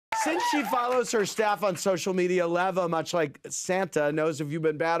Since she follows her staff on social media, Leva, much like Santa, knows if you've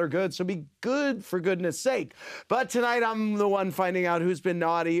been bad or good, so be good for goodness sake. But tonight, I'm the one finding out who's been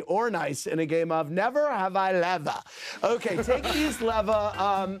naughty or nice in a game of Never Have I Leva. Okay, take these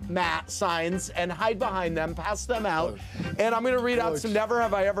Leva mat signs and hide behind them, pass them out, and I'm going to read out some Never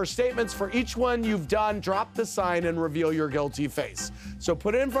Have I Ever statements. For each one you've done, drop the sign and reveal your guilty face. So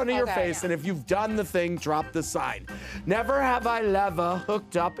put it in front of your face, and if you've done the thing, drop the sign. Never have I Leva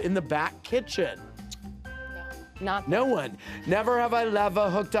hooked up in the back kitchen. No one. Never have I Leva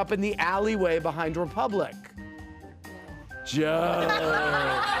hooked up in the alleyway behind Republic. Joe.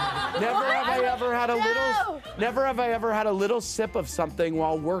 Never have I ever had a little. Never have I ever had a little sip of something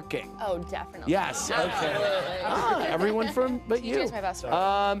while working. Oh, definitely. Yes. Okay. Everyone from but you. TJ's my best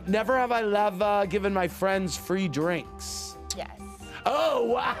friend. Never have I Leva given my friends free drinks. Yes. Oh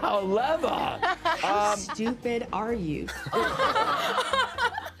wow, Leva. How stupid are you?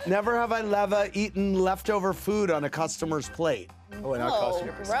 Never have I Leva eaten leftover food on a customer's plate. Oh, and not costing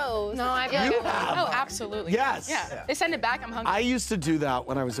you. Gross. No, I've You have. Oh, absolutely. Yes. Yeah. They send it back. I'm hungry. I used to do that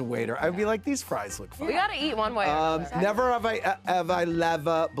when I was a waiter. I'd be like, these fries look fine. We gotta eat one way. or another. Never have I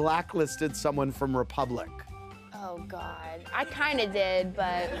Leva blacklisted someone from Republic. Oh, God. I kind of did,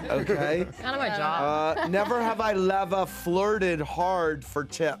 but... Okay. Kind of my job. Never have I Leva flirted hard for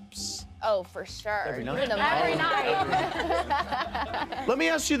tips. Oh, for sure. Every night. Every night. Let me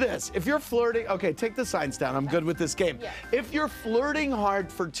ask you this. If you're flirting, okay, take the signs down. I'm good with this game. Yeah. If you're flirting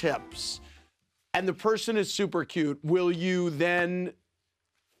hard for tips and the person is super cute, will you then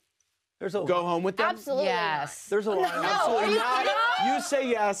go home with them? Absolutely. Yes. There's a line. Absolutely No, not. You say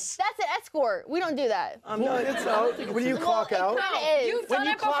yes. That's an escort. We don't do that. No, it's out. When you clock out. You've done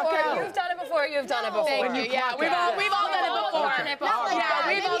it before. You've done it before. You've done it before. Thank you. Yeah, we've all done it before. Not like that.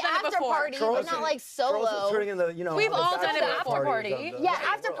 We've Maybe all done it after before. party, but not like solo. Turning in the, you know, We've all done it bachelor before. parties of the- Yeah,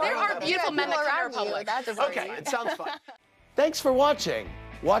 after party. There are beautiful men that come to around you. Republic. That's Okay, it sounds fun. Thanks for watching.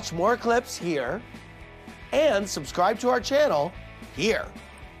 Watch more clips here and subscribe to our channel here.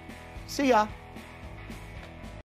 See ya.